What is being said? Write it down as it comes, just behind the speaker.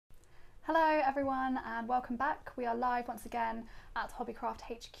Hello everyone and welcome back. We are live once again at Hobbycraft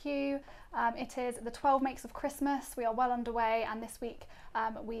HQ. It is the 12 makes of Christmas. We are well underway, and this week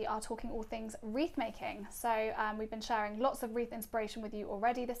we are talking all things wreath making. So we've been sharing lots of wreath inspiration with you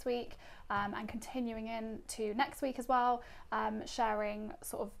already this week, and continuing into next week as well, sharing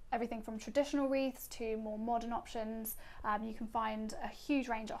sort of everything from traditional wreaths to more modern options. You can find a huge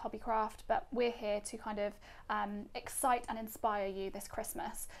range at Hobbycraft, but we're here to kind of excite and inspire you this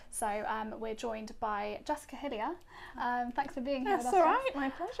Christmas. So we're joined by Jessica Hillier. Thanks for being here with us. That's all right, my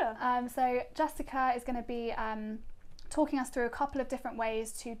pleasure. So Jessica is going to be talking us through a couple of different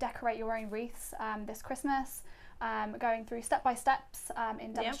ways to decorate your own wreaths this Christmas, going through step-by steps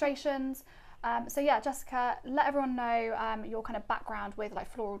in demonstrations. So yeah, Jessica, let everyone know your kind of background with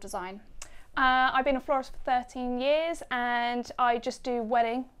like floral design. I've been a florist for 13 years and I just do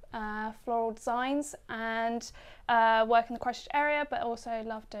wedding floral designs and work in the Christchurch area, but also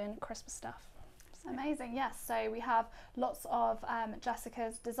love doing Christmas stuff. Amazing, yes. So we have lots of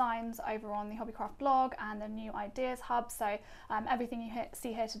Jessica's designs over on the Hobbycraft blog and the New Ideas Hub. So everything you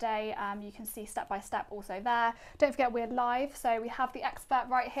see here today, you can see step by step also there. Don't forget we're live, so we have the expert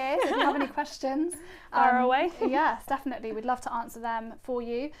right here. So if you have any questions, fire away. Yes, definitely. We'd love to answer them for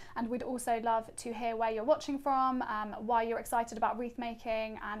you, and we'd also love to hear where you're watching from, why you're excited about wreath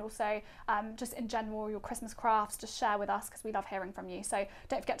making, and also just in general your Christmas crafts. Just share with us because we love hearing from you. So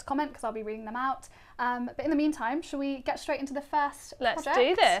don't forget to comment because I'll be reading them out. But in the meantime, shall we get straight into the first Let's project?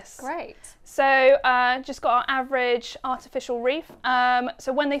 do this. Great. So just got our average artificial wreath.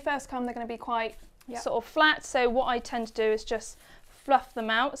 So when they first come, they're going to be quite sort of flat. So what I tend to do is just fluff them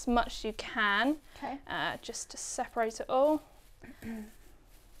out as much as you can, just to separate it all.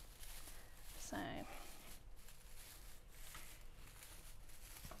 So.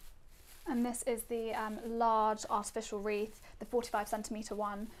 And this is the large artificial wreath, the 45cm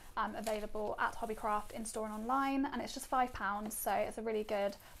one, available at Hobbycraft in store and online, and it's just £5, so it's a really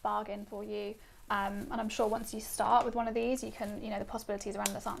good bargain for you. And I'm sure once you start with one of these, you can, the possibilities are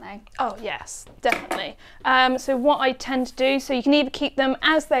endless, aren't they? Oh yes, definitely. So what I tend to do, so you can either keep them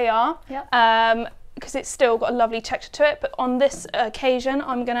as they are, because it's still got a lovely texture to it, but on this occasion,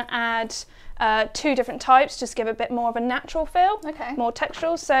 I'm going to add 2 different types, just give a bit more of a natural feel, more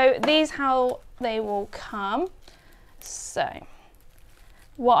textural. So these how they will come. So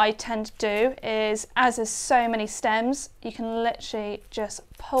what I tend to do is, as there's so many stems, you can literally just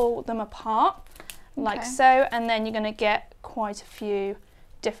pull them apart like so, and then you're going to get quite a few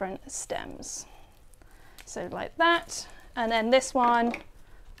different stems. So like that, and then this one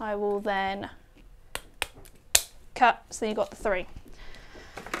I will then cut, so you got the 3.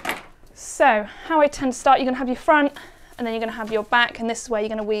 So how I tend to start, you're going to have your front and then you're going to have your back, and this is where you're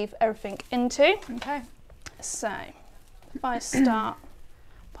going to weave everything into. So if I start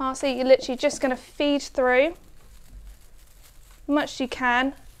parsley, you're literally just going to feed through as much as you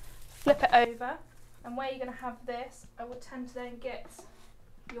can, flip it over, and where you're going to have this, I will tend to then get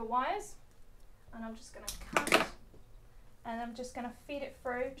your wires, and I'm just going to cut, and I'm just going to feed it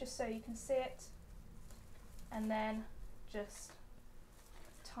through just so you can see it, and then just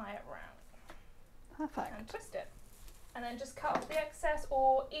tie it around. Perfect. And twist it, and then just cut off the excess,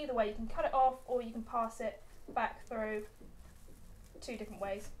 or either way you can cut it off or you can pass it back through. 2 different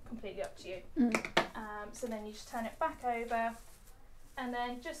ways, completely up to you. So then you just turn it back over and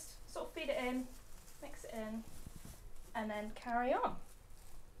then just sort of feed it in, mix it in, and then carry on.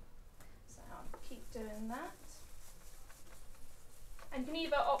 So I'll keep doing that, and you can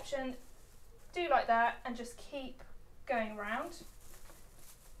either option do like that and just keep going around.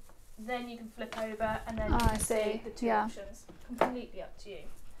 Then you can flip over and then you can see the 2 options. Completely up to you.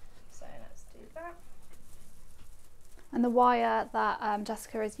 So let's do that. And the wire that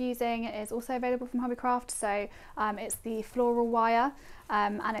Jessica is using is also available from Hobbycraft. So it's the Floral wire,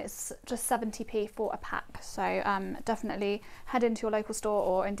 and it's just 70p for a pack. So definitely head into your local store,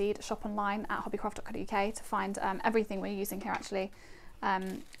 or indeed shop online at hobbycraft.co.uk to find everything we're using here actually,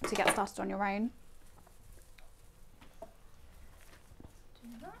 to get started on your own.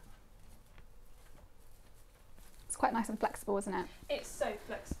 Quite nice and flexible, isn't it? It's so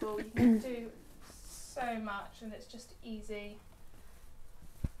flexible. You can do so much, and it's just easy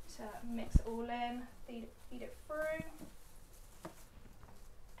to mix it all in, feed it through.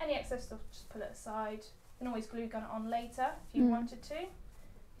 Any excess stuff, just put it aside. You can always glue gun it on later if you wanted to. You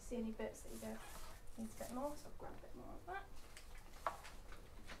see any bits that you go, need a bit more, so I'll grab a bit more of that.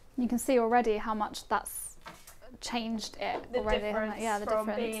 You can see already how much that's changed it already. Difference the from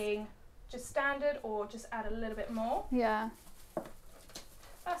difference. Being just standard or just add a little bit more.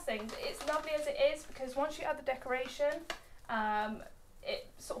 First thing, it's lovely as it is, because once you add the decoration, it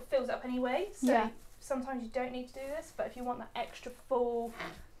sort of feels fills up anyway, so sometimes you don't need to do this, but if you want that extra full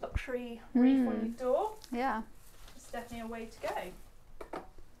luxury wreath on your door, it's definitely a way to go.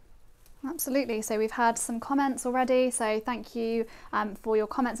 Absolutely. So we've had some comments already, so thank you for your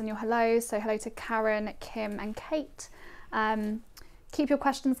comments and your hellos. So hello to Karen, Kim and Kate. Keep your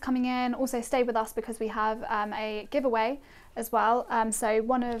questions coming in. Also stay with us because we have a giveaway as well. So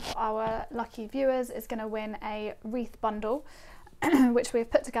one of our lucky viewers is going to win a wreath bundle which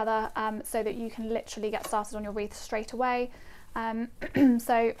we've put together so that you can literally get started on your wreath straight away.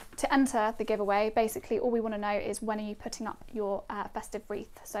 So to enter the giveaway, basically all we want to know is when are you putting up your festive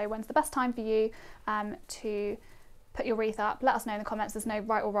wreath. So when's the best time for you to put your wreath up? Let us know in the comments. There's no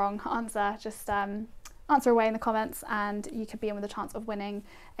right or wrong answer, just answer away in the comments and you could be in with a chance of winning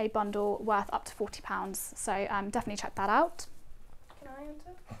a bundle worth up to £40. So definitely check that out. Can I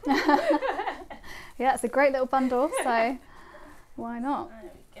enter? Yeah, it's a great little bundle, so why not?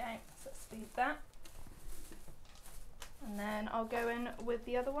 There we go, so let's speed that. And then I'll go in with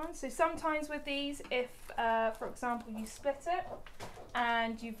the other one. So sometimes with these, if for example you split it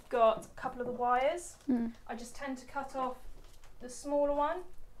and you've got a couple of the wires, I just tend to cut off the smaller one.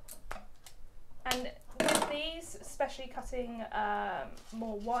 And with these, especially cutting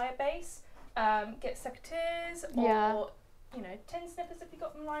more wire base, get secateurs or you know, tin snippers if you've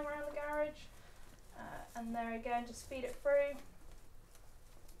got them lying around the garage. And there again, just feed it through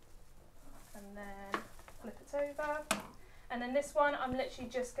and then flip it over. And then this one, I'm literally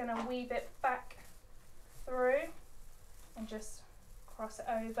just going to weave it back through and just cross it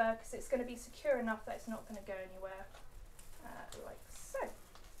over because it's going to be secure enough that it's not going to go anywhere, like so.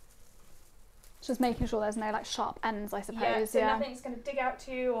 Just making sure there's no like sharp ends, I suppose. Yeah, so nothing's going to dig out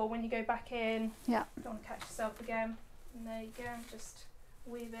to you, or when you go back in, you don't want to catch yourself again. And there you go, just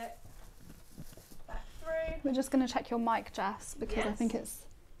weave it back through. We're just going to check your mic, Jess, because I think it's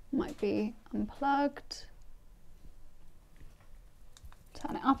might be unplugged.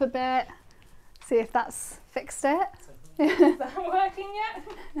 Turn it up a bit, see if that's fixed it. Is that working yet?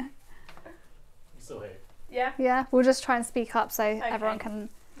 You still here? Yeah? Yeah, we'll just try and speak up so everyone can...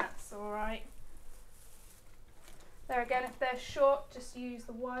 That's alright. There again, if they're short, just use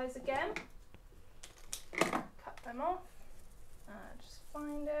the wires again. Cut them off. Just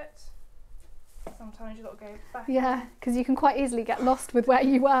find it. Sometimes you've got to go back. Yeah, because you can quite easily get lost with where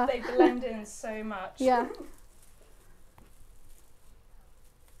you were. They blend in so much. Yeah.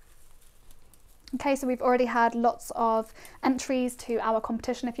 Okay, so we've already had lots of entries to our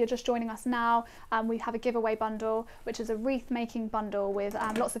competition. If you're just joining us now, we have a giveaway bundle, which is a wreath making bundle with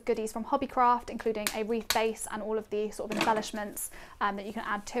lots of goodies from Hobbycraft, including a wreath base and all of the sort of embellishments that you can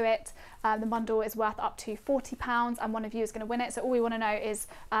add to it. The bundle is worth up to £40 and one of you is going to win it. So all we want to know is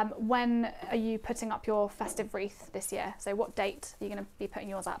when are you putting up your festive wreath this year? So what date are you going to be putting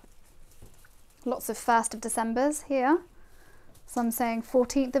yours up? Lots of 1st of Decembers here. Some saying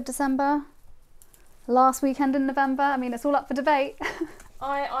 14th of December. Last weekend in November. I mean, it's all up for debate.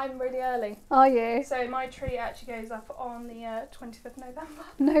 I'm really early. Are you? So my tree actually goes up on the 25th of November.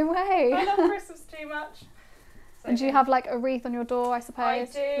 No way. I love Christmas too much. So and do you have like a wreath on your door, I suppose? I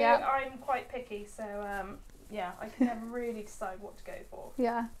do. Yeah. I'm quite picky, so yeah, I can never really decide what to go for.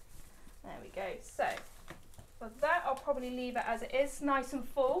 Yeah. There we go. So for that, I'll probably leave it as it is, nice and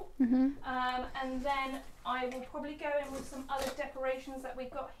full. Mhm. And then I will probably go in with some other decorations that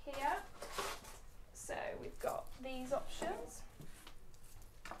we've got here. So we've got these options,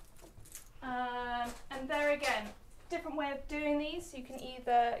 and there again, different way of doing these. You can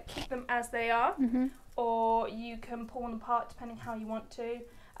either keep them as they are, or you can pull them apart depending how you want to.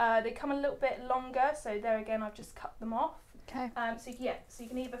 They come a little bit longer, so there again, I've just cut them off. Okay. So yeah, so you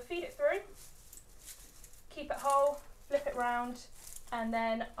can either feed it through, keep it whole, flip it round, and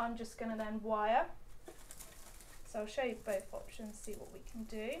then I'm just going to then wire. So I'll show you both options, see what we can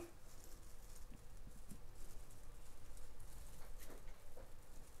do.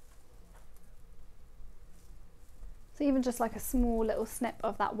 So even just like a small little snip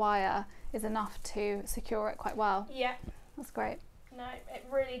of that wire is enough to secure it quite well. Yeah. That's great. No, it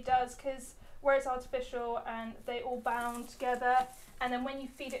really does, because where it's artificial and they all bound together, and then when you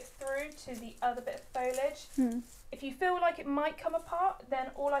feed it through to the other bit of foliage, if you feel like it might come apart,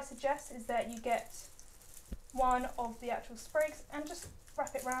 then all I suggest is that you get one of the actual sprigs and just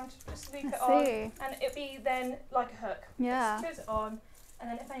wrap it round, just loop it on, and it'll be then like a hook. Yeah. It screws it on,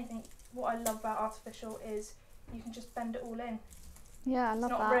 and then if anything, what I love about artificial is you can just bend it all in. Yeah, I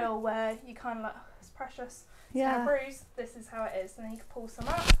love that. It's not real where you kind of like, oh, it's precious. It's Yeah. going to bruise. This is how it is. And then you can pull some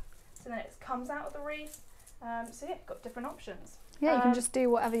up, so then it comes out of the wreath. So yeah, got different options. Yeah, you can just do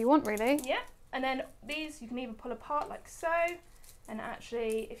whatever you want, really. Yeah, and then these you can either pull apart like so, And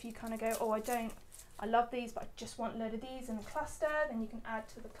actually, if you kind of go, oh, I love these, but I just want a load of these in a cluster, then you can add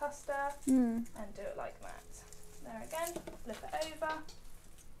to the cluster and do it like that. There again, flip it over.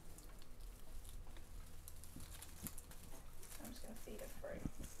 I'm just going to feed it through.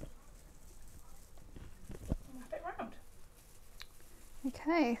 And wrap it round.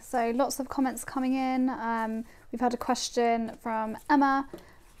 Okay, so lots of comments coming in. We've had a question from Emma.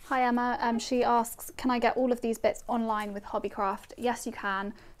 Hi Emma, she asks, can I get all of these bits online with Hobbycraft? Yes, you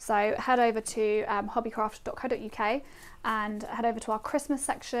can. So head over to hobbycraft.co.uk and head over to our Christmas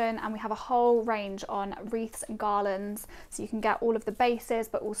section, and we have a whole range on wreaths and garlands. So you can get all of the bases,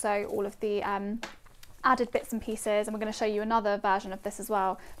 but also all of the added bits and pieces. And we're going to show you another version of this as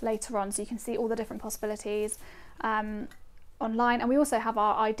well later on, so you can see all the different possibilities online. And we also have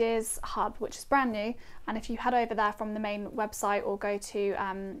our ideas hub, which is brand new, and if you head over there from the main website or go to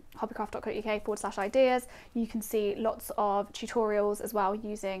hobbycraft.co.uk/ideas, you can see lots of tutorials as well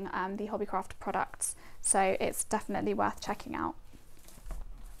using the Hobbycraft products, so it's definitely worth checking out.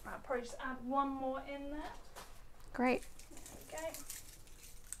 I'll probably just add one more in there. Great. There we go.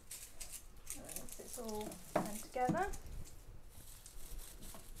 And once it's all done together,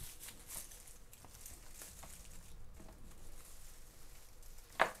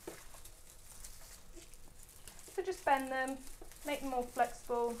 so just bend them, make them more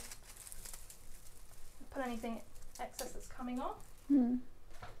flexible, pull anything excess that's coming off.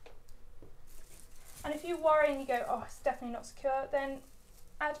 And if you worry and you go, oh, it's definitely not secure, then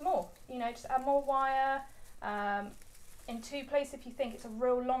add more. You know, just add more wire. In two places, if you think it's a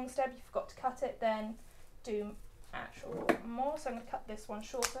real long stem, you forgot to cut it, then do actual more. So I'm going to cut this one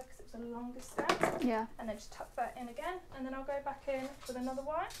shorter because it's the longest stem. Yeah. And then just tuck that in again, and then I'll go back in with another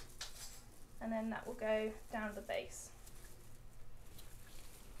wire. And then that will go down the base.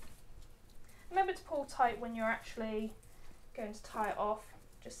 Remember to pull tight when you're actually going to tie it off,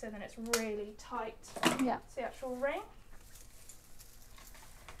 just so then it's really tight. Yeah. It's the actual ring.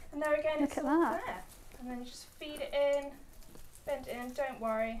 And there again, Look it's at all that. there. And then you just feed it in, bend it in, don't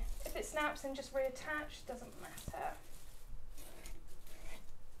worry. If it snaps and just reattach, doesn't matter.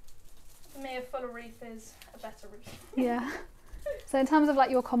 For me, a fuller wreath is a better wreath. Yeah. So in terms of like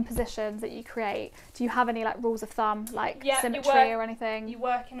your compositions that you create, do you have any like rules of thumb, like symmetry or anything? You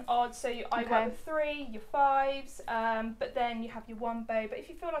work in odds, so I work with 3, your 5s, but then you have your 1 bow. But if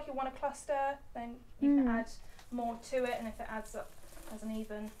you feel like you want a cluster, then you can add more to it, and if it adds up as an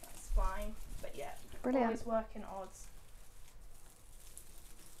even, that's fine. But yeah, Brilliant. Always work in odds.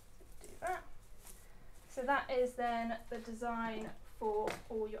 Do that. So that is then the design for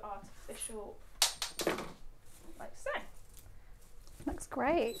all your artificial, like so. Looks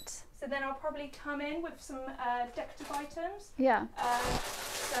great. So then I'll probably come in with some decorative items. Yeah.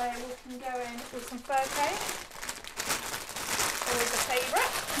 So we can go in with some fur cane, always a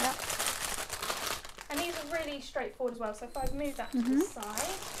favourite. Yep. And these are really straightforward as well. So if I move that to the side,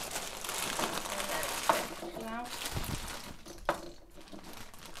 and then out.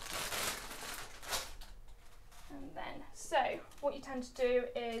 And then, so what you tend to do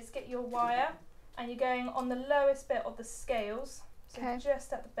is get your wire, and you're going on the lowest bit of the scales. So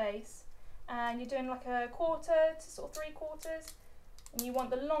just at the base, and you're doing like a 1/4 to sort of 3/4, and you want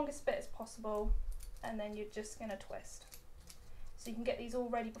the longest bit as possible, and then you're just going to twist. So you can get these all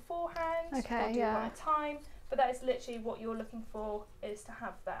ready beforehand, or do one at a time, but that is literally what you're looking for, is to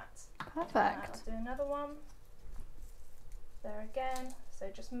have that. Perfect. I'll do another one. There again, so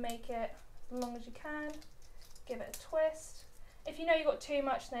just make it as long as you can, give it a twist. If you know you've got too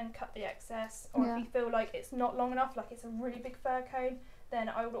much, then cut the excess, or if you feel like it's not long enough, like it's a really big fir cone, then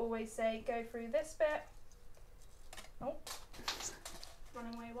I would always say go through this bit. Oh,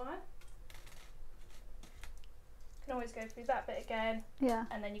 running away wire. You can always go through that bit again,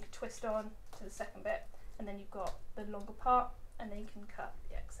 and then you can twist on to the second bit, and then you've got the longer part, and then you can cut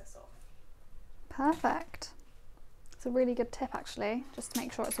the excess off. Perfect. It's a really good tip actually, just to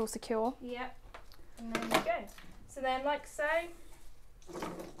make sure it's all secure. Yep, and there you go. So then, like so,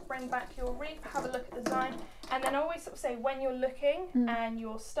 bring back your wreath, have a look at the design, and then I always sort of say when you're looking and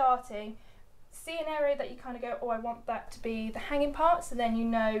you're starting, see an area that you kind of go, oh, I want that to be the hanging part, so then you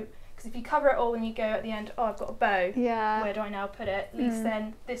know, because if you cover it all and you go at the end, oh, I've got a bow, where do I now put it? At least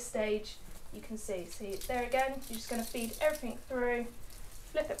then this stage you can see. See, there again, you're just going to feed everything through,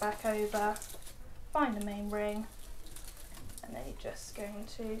 flip it back over, find the main ring, and then you're just going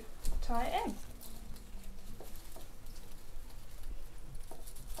to tie it in.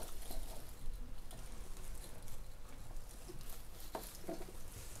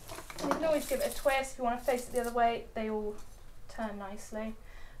 You can always give it a twist. If you want to face it the other way, they all turn nicely.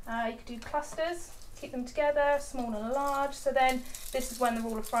 You could do clusters. keep them together, small and large. So then this is when the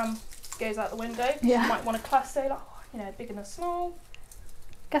rule of thumb goes out the window. Yeah. You might want to cluster, like, you know, big and a small.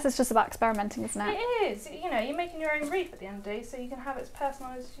 I guess it's just about experimenting, isn't it? It is. You know, you're making your own wreath at the end of the day, so you can have it as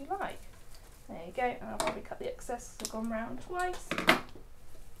personalised as you like. There you go. And I'll probably cut the excess. I've gone round twice.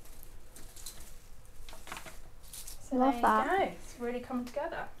 So Love that. There you go. It's really coming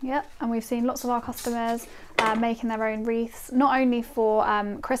together. Yep, and we've seen lots of our customers making their own wreaths, not only for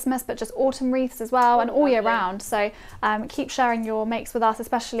Christmas, but just autumn wreaths as well, and all year round. So keep sharing your makes with us,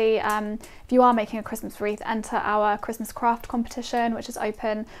 especially if you are making a Christmas wreath. Enter our Christmas craft competition, which is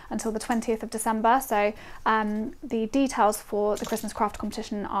open until the 20th of December. So the details for the Christmas craft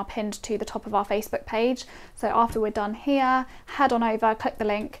competition are pinned to the top of our Facebook page. So after we're done here, head on over, click the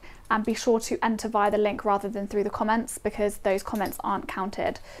link, and be sure to enter via the link rather than through the comments, because those comments aren't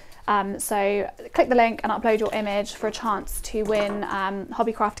counted. So click the link and upload your image for a chance to win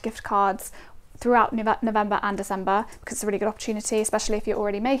Hobbycraft gift cards throughout November and December, because it's a really good opportunity, especially if you're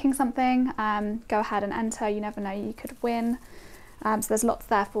already making something. Go ahead and enter, you never know, you could win. So there's lots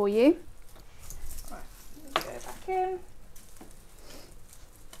there for you. Right, let me go back in.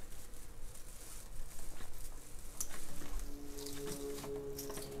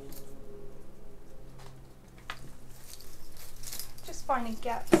 Finding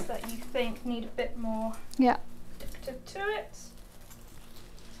gaps that you think need a bit more decorative to it.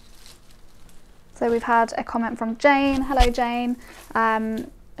 So we've had a comment from Jane. Hello Jane.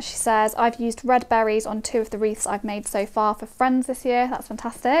 She says, I've used red berries on 2 of the wreaths I've made so far for friends this year. That's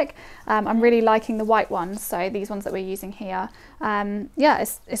fantastic. I'm really liking the white ones, so these ones that we're using here. Yeah,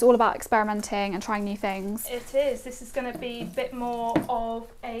 it's all about experimenting and trying new things. It is. This is going to be a bit more of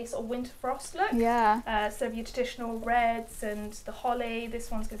a sort of winter frost look. Yeah. So of your traditional reds and the holly, this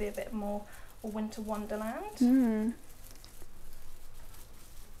one's going to be a bit more a winter wonderland. Mm.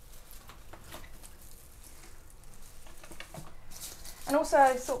 And also,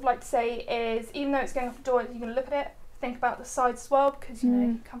 I sort of like to say is, even though it's going off the door, you're going to look at it, think about the sides as well, because you know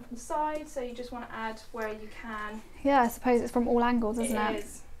you come from the side, so you just want to add where you can. Yeah, I suppose it's from all angles, isn't it? It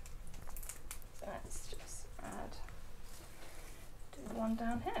is. So let's just add, do one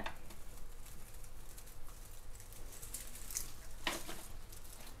down here.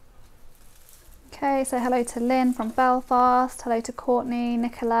 Okay, so hello to Lynn from Belfast, hello to Courtney,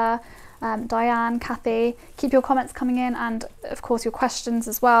 Nicola, Diane, Kathy. Keep your comments coming in, and of course your questions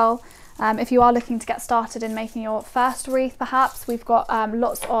as well. If you are looking to get started in making your first wreath, perhaps, we've got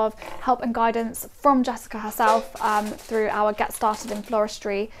lots of help and guidance from Jessica herself through our Get Started in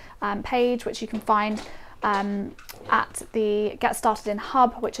Floristry page, which you can find at the Get Started in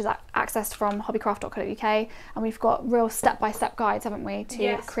Hub, which is accessed from hobbycraft.co.uk, and we've got real step-by-step guides, haven't we,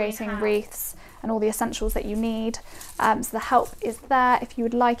 to creating wreaths and all the essentials that you need. So the help is there if you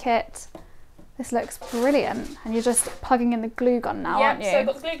would like it. This looks brilliant, and you're just plugging in the glue gun now, aren't you? So I've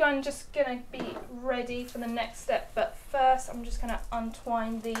got the glue gun just going to be ready for the next step, but first I'm just going to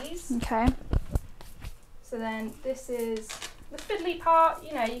untwine these. Okay. So then this is the fiddly part,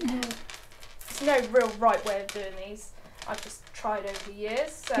 you know, you can, there's no real right way of doing these. I've just tried over the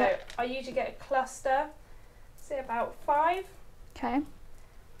years. So I usually get a cluster, say about 5. Okay.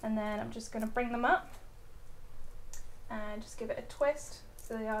 And then I'm just going to bring them up and just give it a twist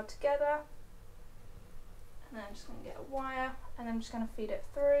so they are together. And then I'm just going to get a wire, and I'm just going to feed it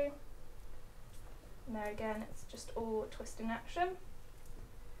through. And there again, it's just all twisting action.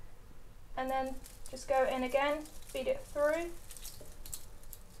 And then just go in again, feed it through.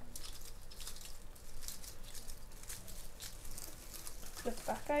 Flip it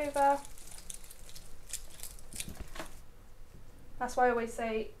back over. That's why I always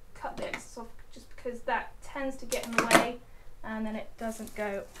say cut the excess off, just because that tends to get in the way, and then it doesn't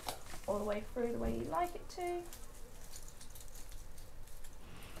go all the way through the way you like it to. There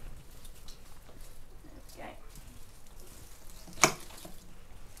we go.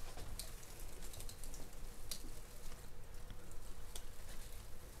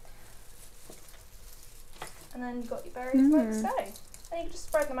 And then you've got your berries like so. And you can just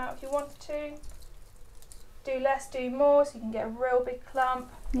spread them out if you want to. Do less, do more, so you can get a real big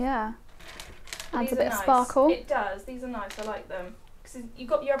clump. Yeah. Adds a These bit are of nice. sparkle. It does. These are nice. I like them. Because you've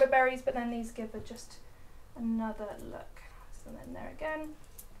got your other berries, but then these give it just another look. So then there again.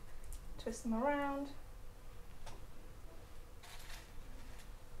 Twist them around.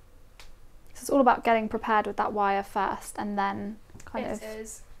 So it's all about getting prepared with that wire first, and then kind of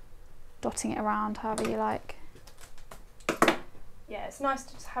dotting it around however you like. Yeah, it's nice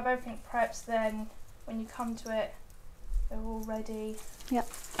to just have everything prepped, so then when you come to it, they're all ready. Yep.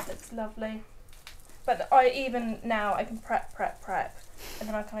 Looks lovely. But even now I can prep, and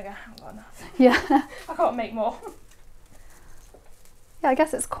then I kind of go, I haven't got enough. Yeah. I can't make more. Yeah, I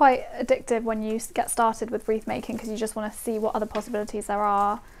guess it's quite addictive when you get started with wreath making because you just want to see what other possibilities there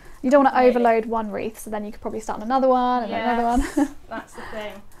are. You don't want to overload one wreath, so then you could probably start on another one and another one. That's the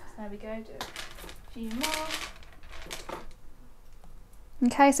thing. There we go, do a few more.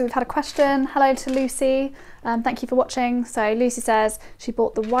 Okay, so we've had a question. Hello to Lucy. Thank you for watching. So Lucy says she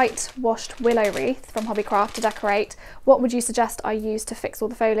bought the white washed willow wreath from Hobbycraft to decorate. What would you suggest I use to fix all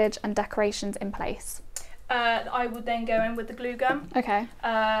the foliage and decorations in place? I would then go in with the glue gun. Okay,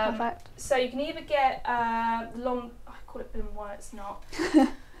 perfect. So you can either get long, I call it bloom wire, it's not.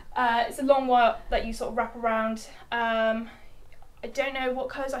 It's a long wire that you sort of wrap around. I don't know what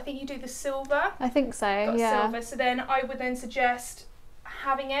colours, I think you do the silver. I think so, yeah. Silver. So then I would then suggest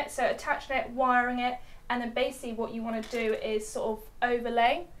having it, so attaching it, wiring it, and then basically what you want to do is sort of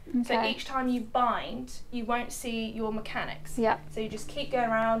overlay. Okay. So each time you bind, you won't see your mechanics. Yeah. So you just keep going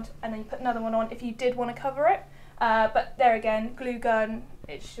around and then you put another one on if you did want to cover it. But there again, glue gun,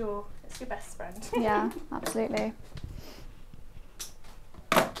 it's your best friend. Yeah, absolutely.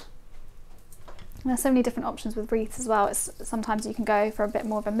 There's so many different options with wreaths as well. Sometimes you can go for a bit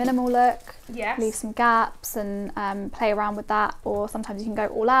more of a minimal look, yes. Leave some gaps and play around with that, or sometimes you can go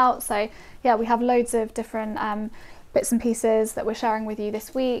all out. So yeah, we have loads of different bits and pieces that we're sharing with you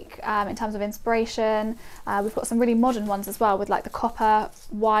this week in terms of inspiration. We've got some really modern ones as well with like the copper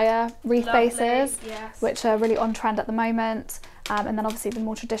wire wreath bases, yes. which are really on trend at the moment. And then obviously the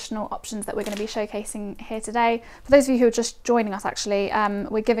more traditional options that we're going to be showcasing here today. For those of you who are just joining us actually,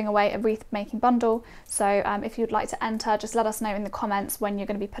 we're giving away a wreath making bundle. So if you'd like to enter, just let us know in the comments when you're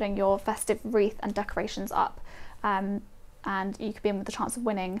going to be putting your festive wreath and decorations up. And you could be in with the chance of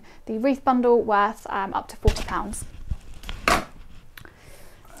winning the wreath bundle worth up to £40. I'll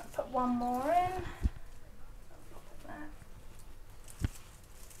put one more in.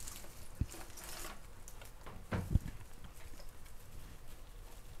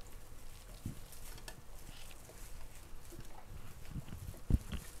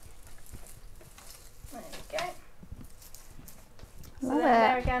 So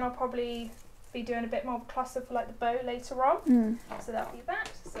there again, I'll probably be doing a bit more of a cluster for like the bow later on. So that'll be that.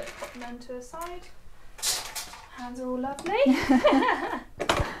 So put them to the side. Hands are all lovely.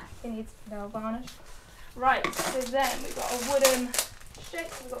 It needs nail varnish. Right, so then we've got a wooden shape.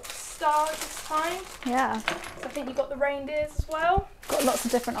 So we've got stars this time. Yeah. So I think you've got the reindeers as well. Got lots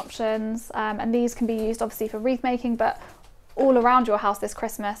of different options, and these can be used obviously for wreath making, but all around your house this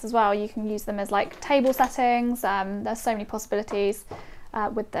Christmas as well. You can use them as like table settings. There's so many possibilities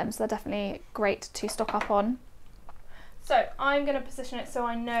with them, so they're definitely great to stock up on. So I'm going to position it so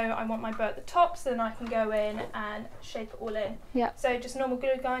I know I want my bow at the top, so then I can go in and shape it all in. Yeah. So just normal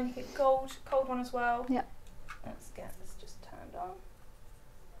glue gun, you get cold one as well. Yeah. Let's get this just turned on.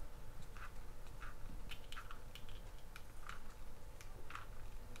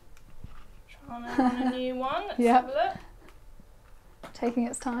 Trying to run a new one. Let's have a look. Taking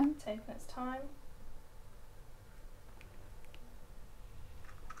its time. Taking its time.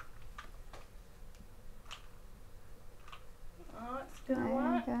 Oh, it's going to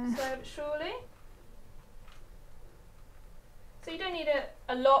work, slowly but surely. So you don't need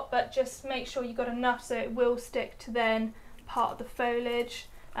a lot, but just make sure you've got enough so it will stick to then part of the foliage.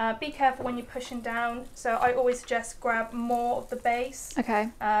 Be careful when you're pushing down. So I always suggest grab more of the base. Okay.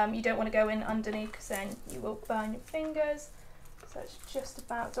 You don't want to go in underneath because then you will burn your fingers. So it's just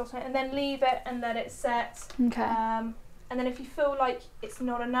about dotting it, and then leave it and let it set. Okay. And then if you feel like it's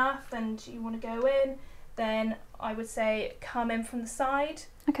not enough and you want to go in, then I would say come in from the side.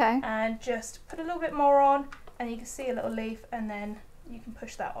 Okay. And just put a little bit more on, and you can see a little leaf, and then you can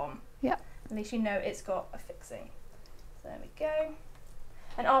push that on. Yeah. At least you know it's got a fixing. So there we go.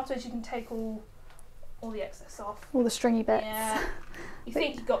 And afterwards you can take all the excess off. All the stringy bits. Yeah. You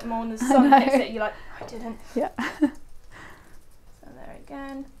think you got them on, the sun hits it, you're like, I didn't. Yeah. So there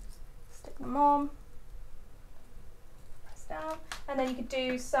again, stick them on, press down, and then you could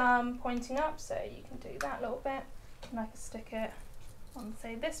do some pointing up, so you can do that little bit, and I can stick it on,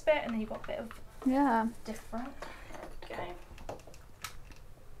 say, this bit, and then you've got a bit of different. There we go.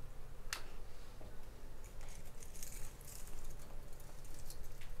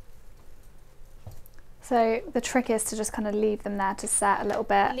 So the trick is to just kind of leave them there to set a little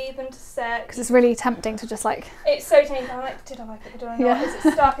bit. Leave them to set. Because it's really tempting to just like... It's so tempting. I'm like, did I like it? Did I not? Is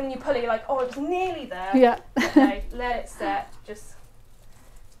it stuck? And you pull it, you're like, oh, it's nearly there. Yeah. Okay, let it set. Just,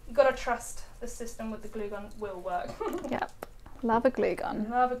 you've got to trust the system with the glue gun will work. Yep. Love a glue gun.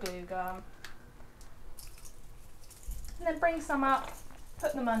 Love a glue gun. And then bring some up,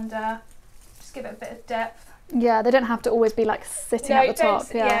 put them under, just just give it a bit of depth. Yeah, they don't have to always be like sitting at the top.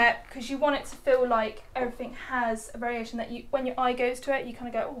 Yeah, because you want it to feel like everything has a variation that you, when your eye goes to it, you kind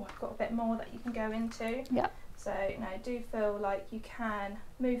of go, oh, I've got a bit more that you can go into. Yeah. So no, do feel like you can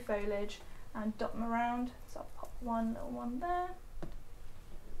move foliage and dot them around. So I'll pop one little one there.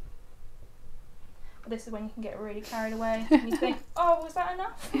 But this is when you can get really carried away and you think, oh, was that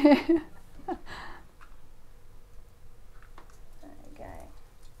enough? There we go.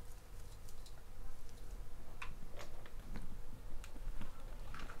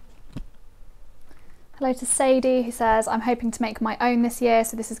 Hello to Sadie, who says, I'm hoping to make my own this year,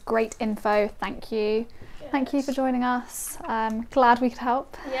 so this is great info. Thank you. Good. Thank you for joining us. Glad we could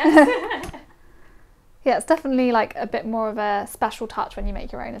help. Yes. Yeah, it's definitely like a bit more of a special touch when you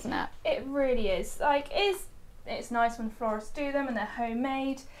make your own, isn't it? It really is. Like, it's nice when florists do them and they're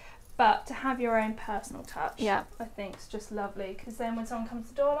homemade, but to have your own personal touch, yeah, I think it's just lovely. Because then when someone comes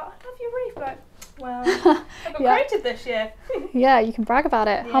to the door, like, I love your wreath, like, well, I got created this year. Yeah, you can brag about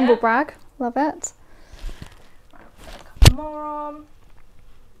it. Yeah. Humble brag. Love it. Right, put a couple more on.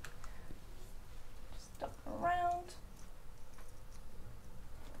 Just dot around.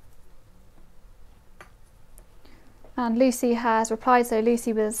 And Lucy has replied, so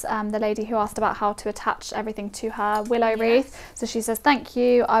Lucy was the lady who asked about how to attach everything to her willow wreath. So she says, thank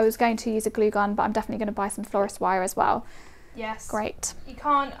you, I was going to use a glue gun, but I'm definitely going to buy some florist wire as well. Yes. Great. You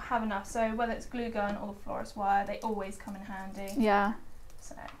can't have enough, so whether it's glue gun or the florist wire, they always come in handy. Yeah.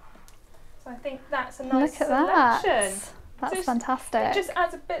 So I think that's a nice Look at selection. that. That's just fantastic. It just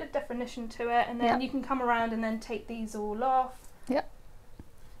adds a bit of definition to it, and then you can come around and then take these all off. Yep.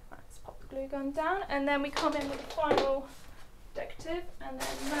 Let's pop the glue gun down, and then we come in with the final decorative, and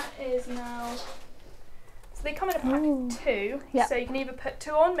then that is now. So they come in a pack of 2. Yep. So you can either put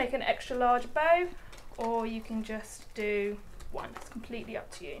 2 on, make an extra large bow, or you can just do 1. It's completely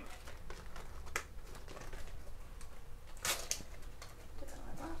up to you.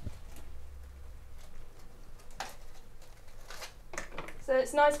 So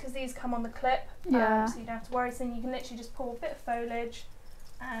it's nice because these come on the clip, so you don't have to worry. So then you can literally just pull a bit of foliage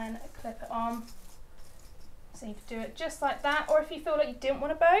and clip it on. So you can do it just like that, or if you feel like you didn't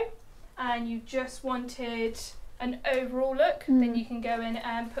want a bow and you just wanted an overall look, then you can go in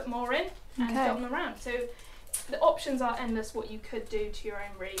and put more in and dot them around. So the options are endless what you could do to your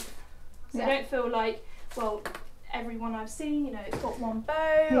own wreath. So don't feel like, well, everyone I've seen, you know, it's got one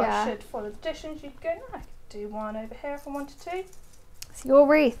bow, I should follow the traditions. You could go, no, I could do one over here if I wanted to. It's your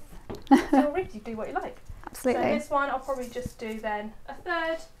wreath. It's your wreath, you do what you like. Absolutely. So this one I'll probably just do then a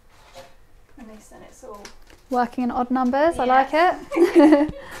third, and then it's all working in odd numbers. I like it.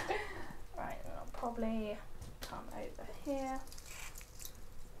 Right, and I'll probably come over here.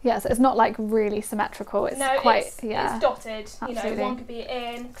 Yeah, so it's not like really symmetrical. It's quite it's dotted. Absolutely. You know, one could be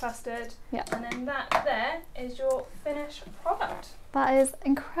in, clustered, and then that there is your finished product. That is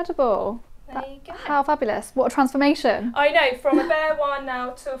incredible. There you go. How fabulous. What a transformation. I know, from a bare one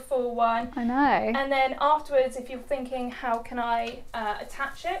now to a full one. I know. And then afterwards, if you're thinking, how can I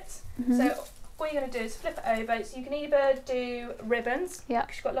attach it? So what you're going to do is flip it over. So you can either do ribbons,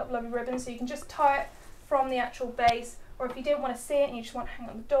 because you've got lovely ribbons, so you can just tie it from the actual base, or if you didn't want to see it and you just want to hang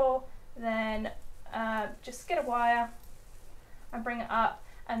it on the door, then just get a wire and bring it up,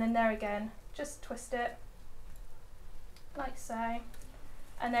 and then there again, just twist it like so.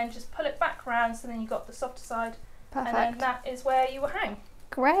 And then just pull it back around, so then you've got the softer side. Perfect. And then that is where you will hang.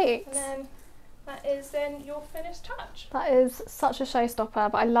 Great. And then that is then your finished touch. That is such a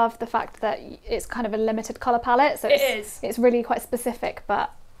showstopper, but I love the fact that it's kind of a limited colour palette. So it's really quite specific,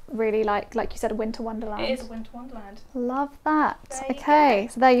 but really like you said, a winter wonderland. It is a winter wonderland. Love that. Okay,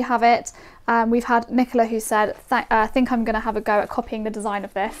 so there you have it. We've had Nicola who said, I think I'm going to have a go at copying the design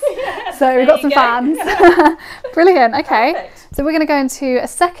of this. Yes, so we've got some fans. Brilliant. Okay, perfect. So we're going to go into a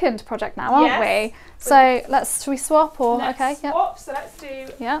second project now, aren't we? So should we swap or let's swap. So let's do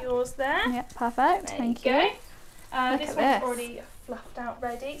yours there. Yeah, perfect. Thank you. This one's already fluffed out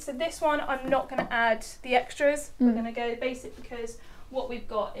ready. So this one I'm not going to add the extras. We're going to go basic because what we've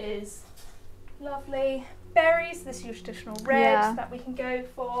got is lovely berries. This is your traditional red that we can go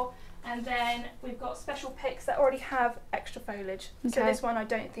for. And then we've got special picks that already have extra foliage. So this one I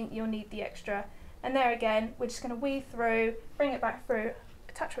don't think you'll need the extra. And there again, we're just going to weave through, bring it back through,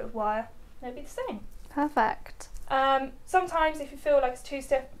 attach it with wire, and it'll be the same. Perfect. Sometimes if you feel like it's too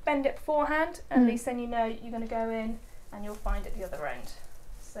stiff, bend it beforehand, and at least then you know you're going to go in and you'll find it the other end.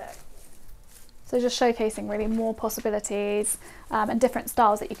 So just showcasing really more possibilities and different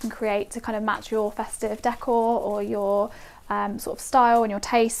styles that you can create to kind of match your festive decor or your sort of style and your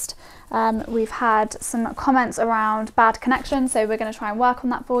taste. We've had some comments around bad connection, so we're going to try and work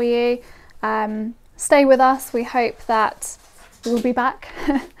on that for you. Stay with us. We hope that we'll be back.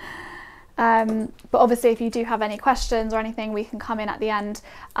 But obviously if you do have any questions or anything, we can come in at the end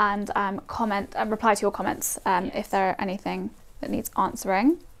and comment and reply to your comments if there are anything that needs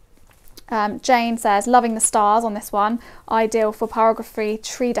answering. Jane says, loving the stars on this one, ideal for paragraph-free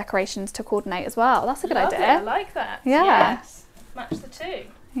tree decorations to coordinate as well. That's a good idea. I like that. Yeah. Yes. Match the two.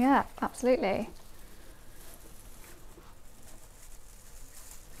 Yeah, absolutely.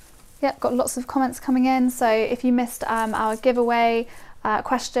 Yep, got lots of comments coming in. So if you missed our giveaway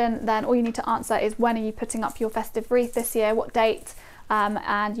question, then all you need to answer is when are you putting up your festive wreath this year, what date,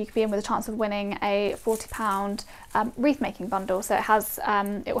 and you could be in with a chance of winning a £40 wreath making bundle. So it has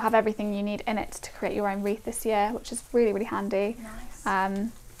it will have everything you need in it to create your own wreath this year, which is really, really handy. Nice.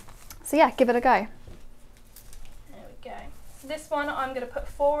 So yeah, give it a go. There we go. This one I'm going to put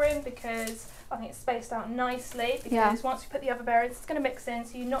 4 in because I think it's spaced out nicely, because once you put the other berries it's going to mix in,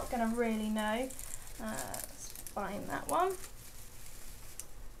 so you're not going to really know. Let's find that one.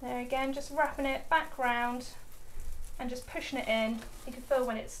 There again, just wrapping it back round and just pushing it in. You can feel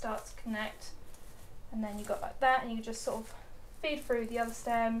when it starts to connect, and then you got like that, and you can just sort of feed through the other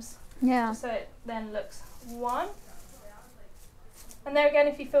stems, so it then looks one. And there again,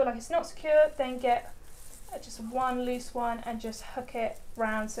 if you feel like it's not secure, then get just one loose one and just hook it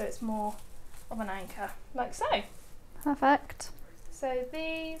round so it's more of an anchor, like so. Perfect. So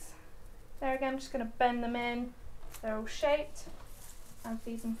these, there again, I'm just going to bend them in, they're all shaped, and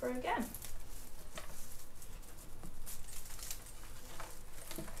feed them through again.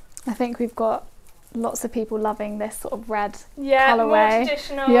 I think we've got lots of people loving this sort of red More colourway.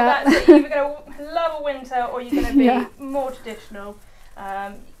 traditional. That's it. You're either going to love a winter or you're going to be more traditional.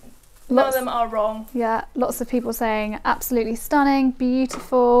 None of them are wrong. Yeah, lots of people saying absolutely stunning,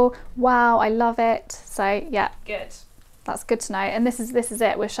 beautiful, wow, I love it. So yeah, good. That's good to know. And this is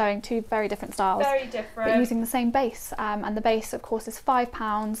it. We're showing 2 very different styles. Very different. But using the same base, and the base of course is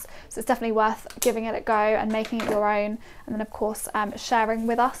 £5. So it's definitely worth giving it a go and making it your own. And then of course sharing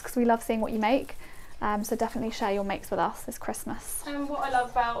with us, because we love seeing what you make. So definitely share your makes with us this Christmas. And what I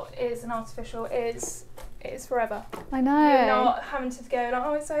love about is an artificial is it's forever. I know. You're not having to go like,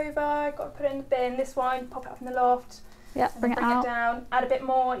 oh, it's over, I've got to put it in the bin. This one, pop it up in the loft. Yeah, bring it out. Bring it down, add a bit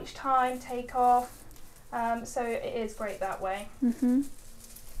more each time, take off. So it is great that way. So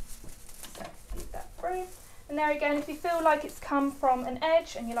feed that through. And there again, if you feel like it's come from an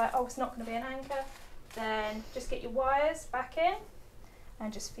edge and you're like, oh, it's not going to be an anchor, then just get your wires back in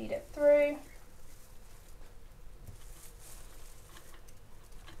and just feed it through.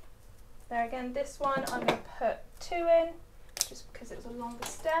 There again, this one I'm going to put 2 in, just because it was a longer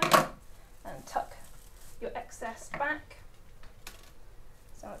stem, and tuck your excess back.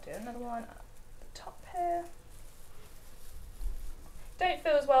 So I'll do another one at the top here. Don't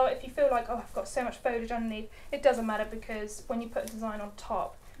feel as well if you feel like, oh, I've got so much foliage underneath. It doesn't matter, because when you put a design on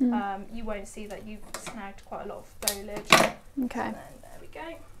top, you won't see that you've snagged quite a lot of foliage. Okay. And then there we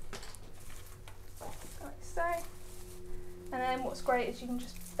go, like so. And then what's great is you can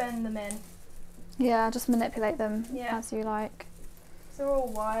just bend them in. Yeah, just manipulate them as you like. So they're all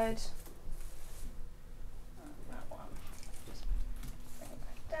wired. That one. Just bring it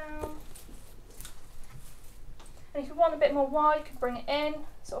back down. And if you want a bit more wide, you can bring it in,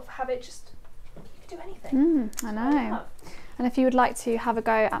 sort of have it just, you can do anything. I know. And if you would like to have a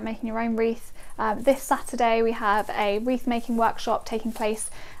go at making your own wreath, this Saturday we have a wreath making workshop taking place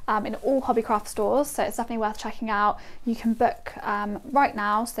in all Hobbycraft stores, so it's definitely worth checking out. You can book right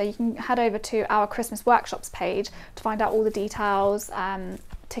now, so you can head over to our Christmas workshops page to find out all the details,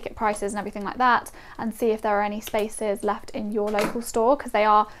 ticket prices and everything like that, and see if there are any spaces left in your local store, because they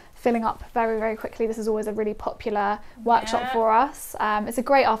are filling up very, very quickly. This is always a really popular workshop for us. It's a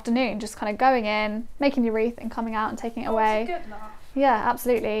great afternoon, just kind of going in, making your wreath and coming out and taking it away. It's a good laugh. Yeah,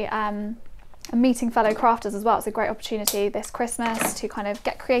 absolutely. And meeting fellow crafters as well. It's a great opportunity this Christmas to kind of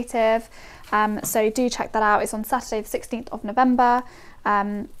get creative. So do check that out. It's on Saturday the 16th of November.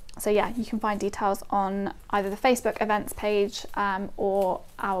 So yeah, you can find details on either the Facebook events page or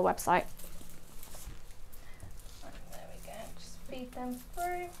our website. There we go, just feed them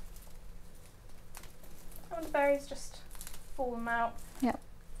through. And the berries, just pull them out. Yep.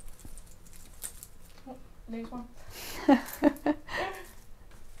 Oh, lose one. So,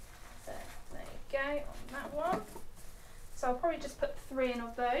 there you go on that one. So I'll probably just put 3 in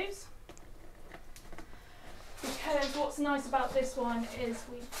of those, because what's nice about this one is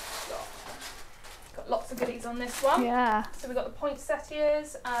we've got lots of goodies on this one. Yeah. So we've got the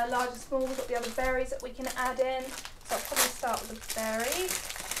poinsettias, large and small. We've got the other berries that we can add in. So I'll probably start with the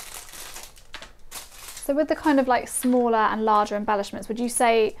berries. So with the kind of like smaller and larger embellishments, would you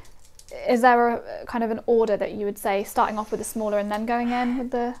say is there a kind of an order that you would say, starting off with the smaller and then going in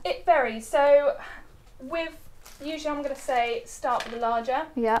with the? It varies. So usually I'm going to say start with the larger.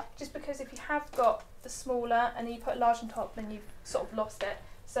 Yeah. Just because if you have got the smaller and then you put a large on top, then you've sort of lost it.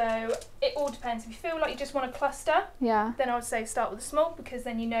 So it all depends. If you feel like you just want a cluster, yeah, then I would say start with the small, because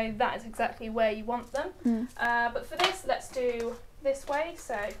then you know that is exactly where you want them. But for this, let's do this way.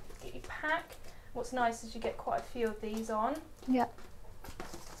 So get your pack. What's nice is you get quite a few of these on. Yeah.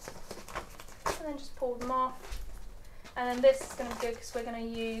 And then just pull them off. And then this is going to be good because we're going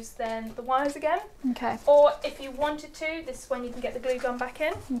to use then the wires again. Okay. Or if you wanted to, this is when you can get the glue gun back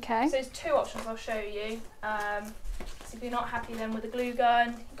in. Okay. So there's two options I'll show you. So if you're not happy then with the glue gun,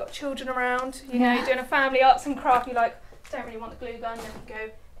 you've got children around, you know, you're doing a family arts and craft, you're like, don't really want the glue gun, then you go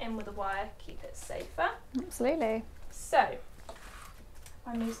in with the wire, keep it safer. Absolutely. So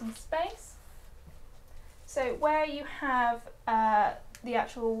I'm using space. So where you have the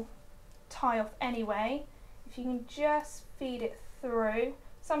actual tie off anyway, if you can just feed it through,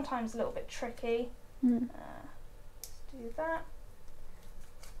 sometimes a little bit tricky, just do that,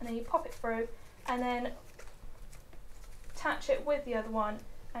 and then you pop it through, and then attach it with the other one,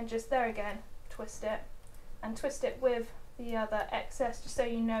 and just there again, twist it, and twist it with the other excess, just so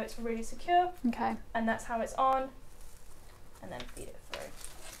you know it's really secure. Okay. And that's how it's on, and then feed it through.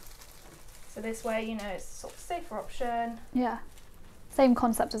 So this way, you know, it's a sort of safer option. Yeah. Same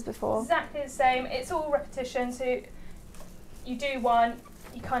concept as before. Exactly the same. It's all repetition. So you do one,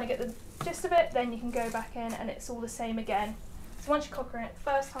 you kind of get the gist of it, then you can go back in and it's all the same again. So once you cocker in it the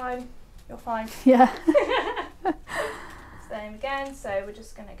first time, you're fine. Yeah. Same again. So we're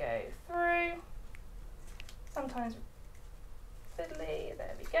just going to go through. Sometimes fiddly.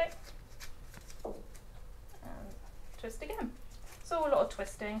 There we go. And twist again. It's all a lot of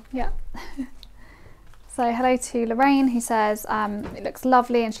twisting. Yeah. So hello to Lorraine, who says it looks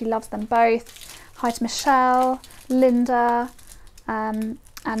lovely and she loves them both. Hi to Michelle, Linda, and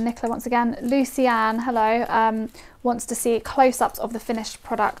Nicola once again. Lucianne, hello, wants to see close-ups of the finished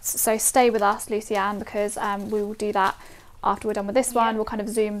products. So stay with us, Lucianne, because we will do that after we're done with this one. We'll kind of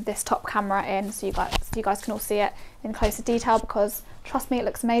zoom this top camera in so you guys can all see it in closer detail, because trust me, it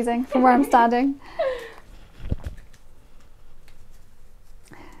looks amazing from where I'm standing.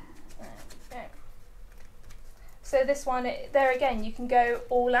 So this one, there again, you can go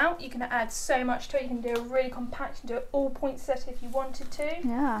all out. You can add so much to it. You can do a really compact, you can do it all poinsettia if you wanted to.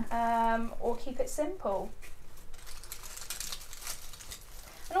 Yeah. Or keep it simple.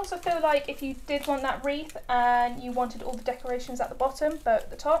 And also feel like if you did want that wreath and you wanted all the decorations at the bottom but at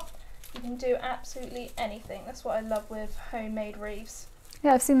the top, you can do absolutely anything. That's what I love with homemade wreaths.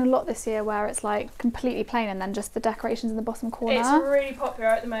 Yeah, I've seen a lot this year where it's like completely plain and then just the decorations in the bottom corner. It's really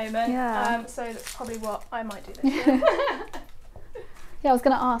popular at the moment. Yeah. So that's probably what I might do this year. Yeah, I was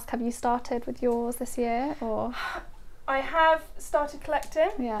going to ask, have you started with yours this year, or? I have started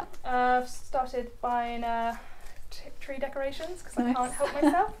collecting. Yeah. I've started buying tree decorations because Nice. I can't help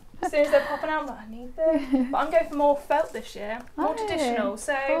myself. As soon as they're popping out, I'm like, I need them. But I'm going for more felt this year, more traditional.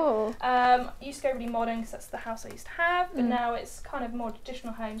 So cool. I used to go really modern because that's the house I used to have, but now it's kind of more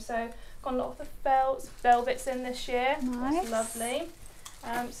traditional home. So got a lot of the felts, velvets in this year. Nice. That's lovely.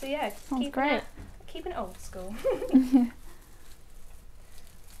 So yeah, Sounds great. Keeping it old school.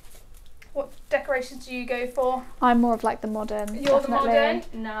 What decorations do you go for? I'm more of like the modern. You're definitely. the modern?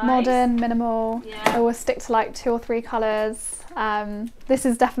 Nice. Modern, minimal. Yeah. I always stick to like 2 or 3 colours. This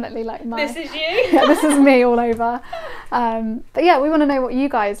is definitely like my... This is you? Yeah, this is me all over. But yeah, we want to know what you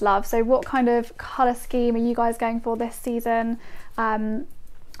guys love. So what kind of colour scheme are you guys going for this season?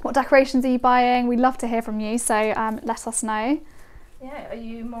 What decorations are you buying? We'd love to hear from you, so let us know. Yeah, are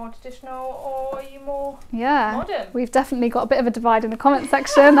you more traditional or are you more modern? We've definitely got a bit of a divide in the comment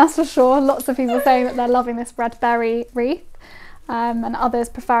section, that's for sure. Lots of people saying that they're loving this red berry wreath, and others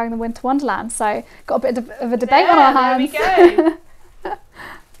preferring the winter wonderland. So got a bit of a debate on our hands. There we go.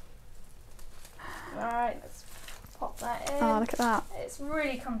 Alright, let's pop that in. Oh, look at that. It's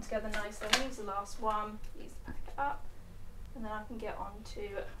really come together nicely. I'm going to use the last one, use the pack it up, and then I can get on to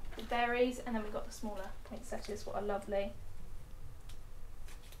the berries, and then we've got the smaller poinsettias, what are lovely.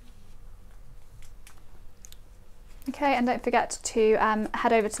 Okay, and don't forget to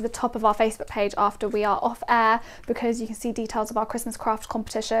head over to the top of our Facebook page after we are off air, because you can see details of our Christmas craft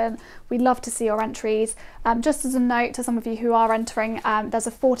competition. We'd love to see your entries. Just as a note to some of you who are entering, there's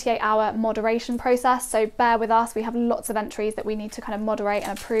a 48-hour moderation process, so bear with us. We have lots of entries that we need to kind of moderate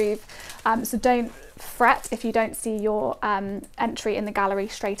and approve, so don't fret if you don't see your entry in the gallery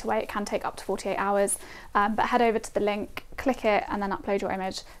straight away. It can take up to 48 hours, but head over to the link, click it and then upload your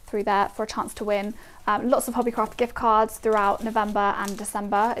image through there for a chance to win lots of Hobbycraft gift cards throughout November and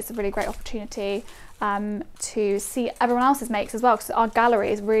December. It's a really great opportunity to see everyone else's makes as well, because our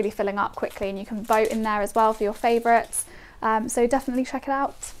gallery is really filling up quickly and you can vote in there as well for your favourites. So definitely check it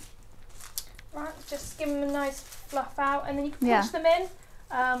out. Right, just give them a nice fluff out and then you can pinch them in.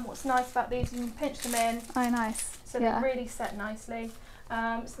 What's nice about these, you can pinch them in. Oh, nice. So they're really set nicely.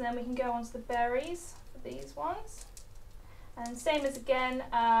 So then we can go on to the berries for these ones. And same as again,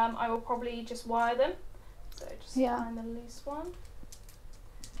 I will probably just wire them. So just find the loose one.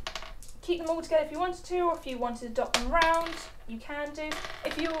 Keep them all together if you wanted to, or if you wanted to dot them around, you can do.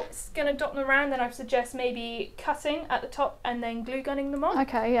 If you're going to dot them around, then I suggest maybe cutting at the top and then glue gunning them on.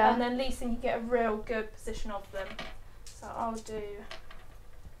 Okay, yeah. And then at least then you get a real good position of them. So I'll do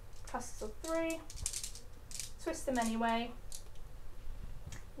clusters of 3, twist them anyway,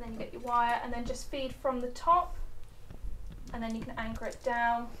 and then you get your wire, and then just feed from the top, and then you can anchor it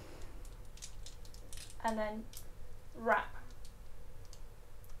down, and then wrap.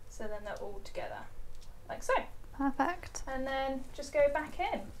 So then they're all together, like so. Perfect. And then just go back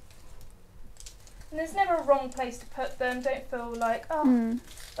in. And there's never a wrong place to put them. Don't feel like, oh,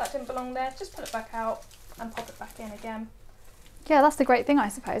 that didn't belong there. Just pull it back out and pop it back in again. Yeah, that's the great thing, I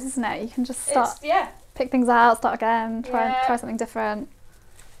suppose, isn't it? You can just start, pick things out, start again, try something different.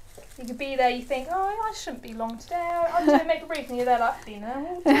 You could be there, you think, oh, I shouldn't be long today, I'm doing make a wreath, and you're there like, I've been there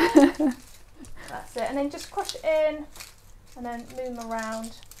all day. That's it, and then just crush it in, and then move them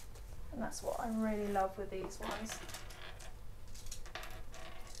around, and that's what I really love with these ones.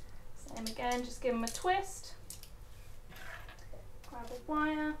 Same again, just give them a twist, grab a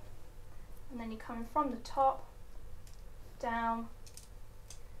wire, and then you're coming from the top, down,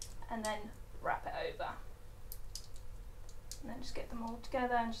 and then wrap it over. And then just get them all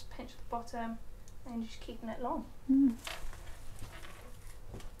together and just pinch the bottom and just keeping it long.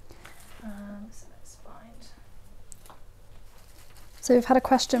 So let's find. So we've had a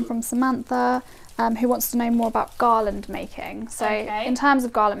question from Samantha who wants to know more about garland making. So in terms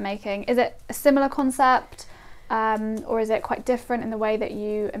of garland making, is it a similar concept or is it quite different in the way that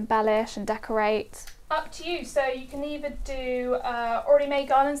you embellish and decorate? Up to you. So you can either do already made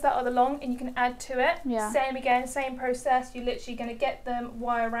garlands that are the long and you can add to it. Same again, same process. You're literally going to get them,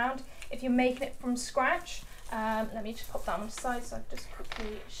 wire around. If you're making it from scratch, let me just pop that on the side so I can just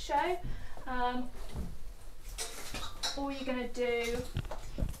quickly show. All you're going to do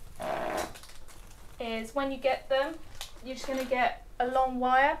is when you get them, you're just going to get a long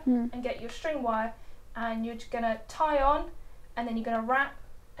wire and get your string wire, and you're just going to tie on, and then you're going to wrap,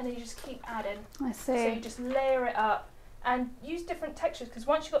 and then you just keep adding. I see. So you just layer it up and use different textures, because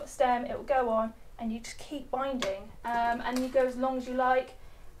once you've got the stem, it will go on and you just keep binding. And you go as long as you like,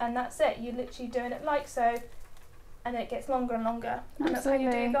 and that's it. You're literally doing it like so, and then it gets longer and longer. And that's how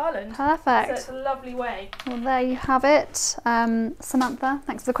you do your garland. Perfect. So it's a lovely way. Well, there you have it. Samantha,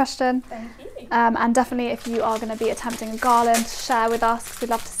 thanks for the question. Thank you. And definitely if you are going to be attempting a garland, share with us, because we'd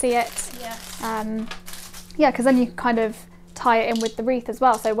love to see it. Yeah, because then you kind of tie it in with the wreath as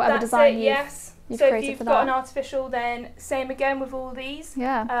well, so whatever design you've created so if you've for got an artificial, then same again with all these.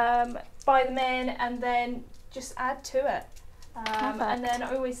 Buy them in and then just add to it. And then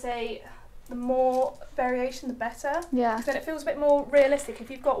I always say the more variation the better, because then it feels a bit more realistic.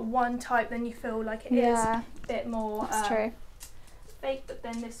 If you've got one type, then you feel like it is a bit more fake, but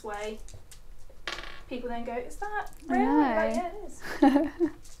then this way people then go, is that real? Like, yeah, it is.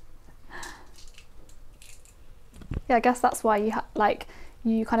 Yeah, I guess that's why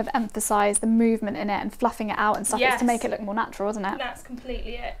you kind of emphasise the movement in it and fluffing it out and stuff. It's to make it look more natural, isn't it? That's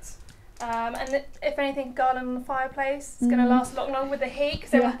completely it. And if anything, garland on the fireplace is going to last a lot longer with the heat,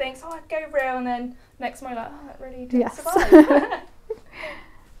 because everyone thinks, oh, I'd go real, and then next morning like, oh, it really didn't survive. There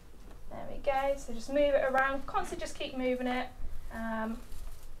we go. So just move it around, constantly just keep moving it.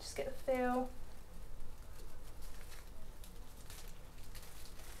 Just get the feel.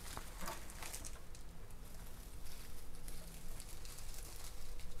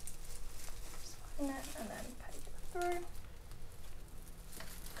 And then poke it through.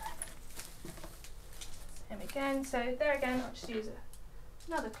 Same again. So there again, I'll just use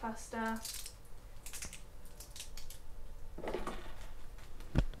another cluster.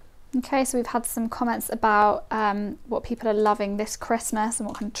 Okay, so we've had some comments about what people are loving this Christmas and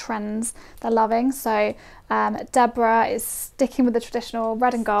what kind of trends they're loving. So Deborah is sticking with the traditional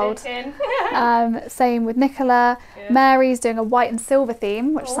red and gold. Same with Nicola. Good. Mary's doing a white and silver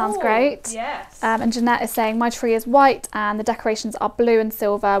theme, which sounds great. Yes. And Jeanette is saying, my tree is white and the decorations are blue and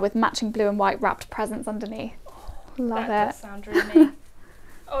silver with matching blue and white wrapped presents underneath. Love it. That does sound dreamy.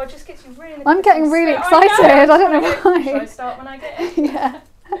 Oh, it just gets you really. I'm getting really excited. I don't know why. Should I start when I get in? Yeah.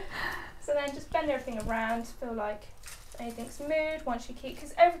 So then just bend everything around. Feel like anything's moved once you keep,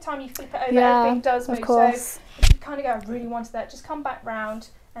 because every time you flip it over, everything does move. Of course. So if you kind of go, I really wanted that, just come back round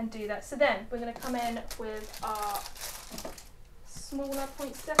and do that. So then we're going to come in with our smaller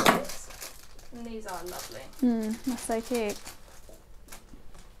poinsettias, and these are lovely. That's so cute.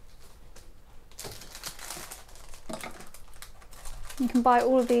 You can buy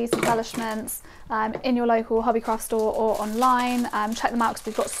all of these embellishments in your local Hobbycraft store or online. Check them out because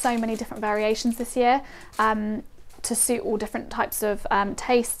we've got so many different variations this year to suit all different types of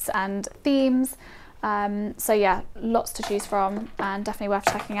tastes and themes. So yeah, lots to choose from and definitely worth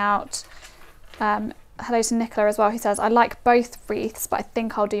checking out. Hello to Nicola as well, who says, I like both wreaths, but I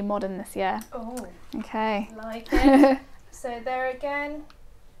think I'll do modern this year. Oh, okay. Like it. So there again,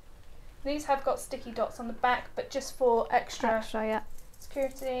 these have got sticky dots on the back, but just for extra yeah.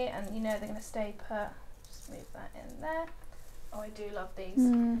 security, and you know they're going to stay put. Just move that in there. Oh, I do love these.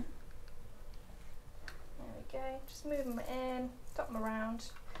 There we go. Just move them in, dot them around.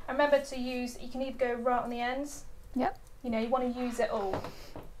 And remember to use, you can either go right on the ends. Yep. You know, you want to use it all.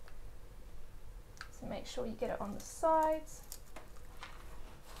 So make sure you get it on the sides.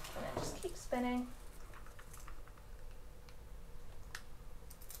 And then just keep spinning.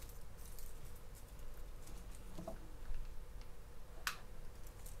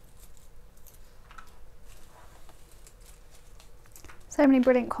 So many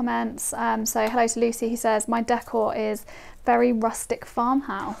brilliant comments. So hello to Lucy, who says, my decor is very rustic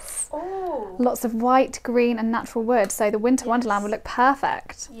farmhouse. Oh. Lots of white, green and natural wood. So the winter wonderland would look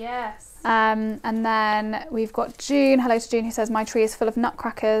perfect. Yes. And then we've got June. Hello to June, who says, my tree is full of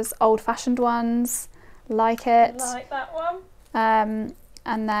nutcrackers, old-fashioned ones. Like it. Like that one.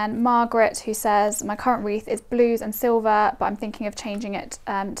 And then Margaret, who says, my current wreath is blues and silver, but I'm thinking of changing it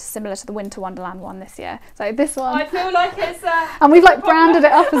to similar to the Winter Wonderland one this year. So this one. I feel like it's... and we've like branded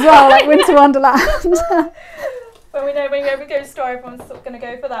it up as well, like Winter Wonderland. Well, we know when we go to store, everyone's sort of going to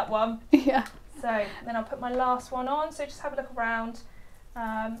go for that one. Yeah. So then I'll put my last one on. So just have a look around.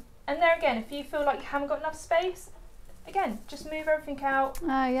 And there again, if you feel like you haven't got enough space, again, just move everything out.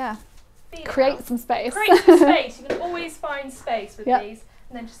 Yeah. Create some space. Create some space. You can always find space with these.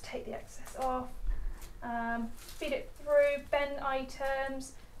 And then just take the excess off. Feed it through, bend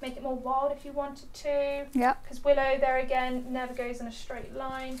items, make it more wild if you wanted to. Yeah. Because willow, there again, never goes in a straight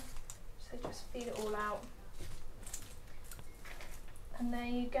line. So just feed it all out. And there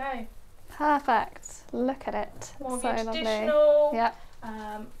you go. Perfect. Look at it. More so traditional. Lovely. Yeah.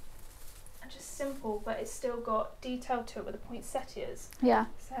 And just simple, but it's still got detail to it with the poinsettias. Yeah.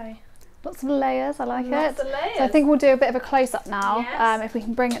 So lots of layers. I like lots it. Of layers. So I think we'll do a bit of a close-up now. Yes. If we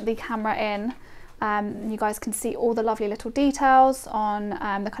can bring the camera in, you guys can see all the lovely little details on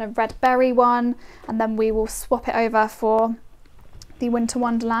the kind of red berry one, and then we will swap it over for the Winter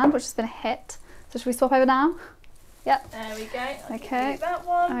Wonderland, which has been a hit. So should we swap over now? Yep. There we go. Okay. That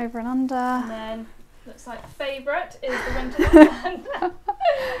one. Over and under. And then looks like favourite is the Winter Wonderland.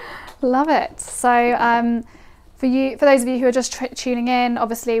 Love it. So for those of you who are just tuning in,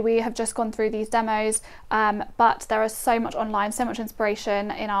 obviously we have just gone through these demos, but there is so much online, so much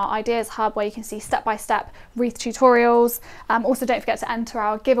inspiration in our Ideas Hub where you can see step-by-step wreath tutorials. Also, don't forget to enter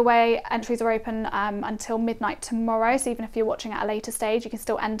our giveaway. Entries are open until midnight tomorrow, so even if you're watching at a later stage, you can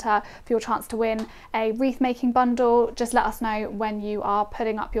still enter for your chance to win a wreath making bundle. Just let us know when you are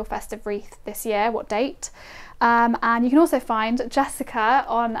putting up your festive wreath this year, what date. And you can also find Jessica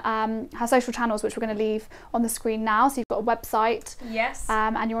on her social channels, which we're going to leave on the screen now. So you've got a website, yes,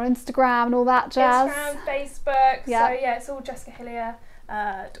 and you're on Instagram and all that jazz. Instagram, Facebook. Yeah. So yeah, it's all Jessica Hillier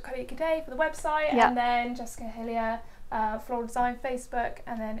 .co.uk for the website, yeah. and then Jessica Hillier Floral Design Facebook,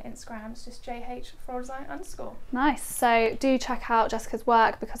 and then Instagram's just JH Floral Design _. Nice. So do check out Jessica's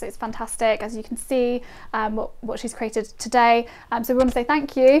work because it's fantastic, as you can see what she's created today. So we want to say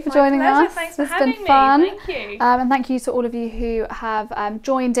thank you for joining us. Thanks for it's having been fun. me. Thank you. And thank you to all of you who have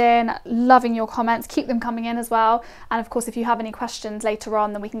joined in, loving your comments. Keep them coming in as well. And of course, if you have any questions later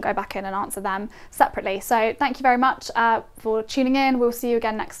on, then we can go back in and answer them separately. So thank you very much for tuning in. We'll see you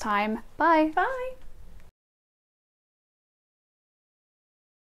again next time. Bye. Bye.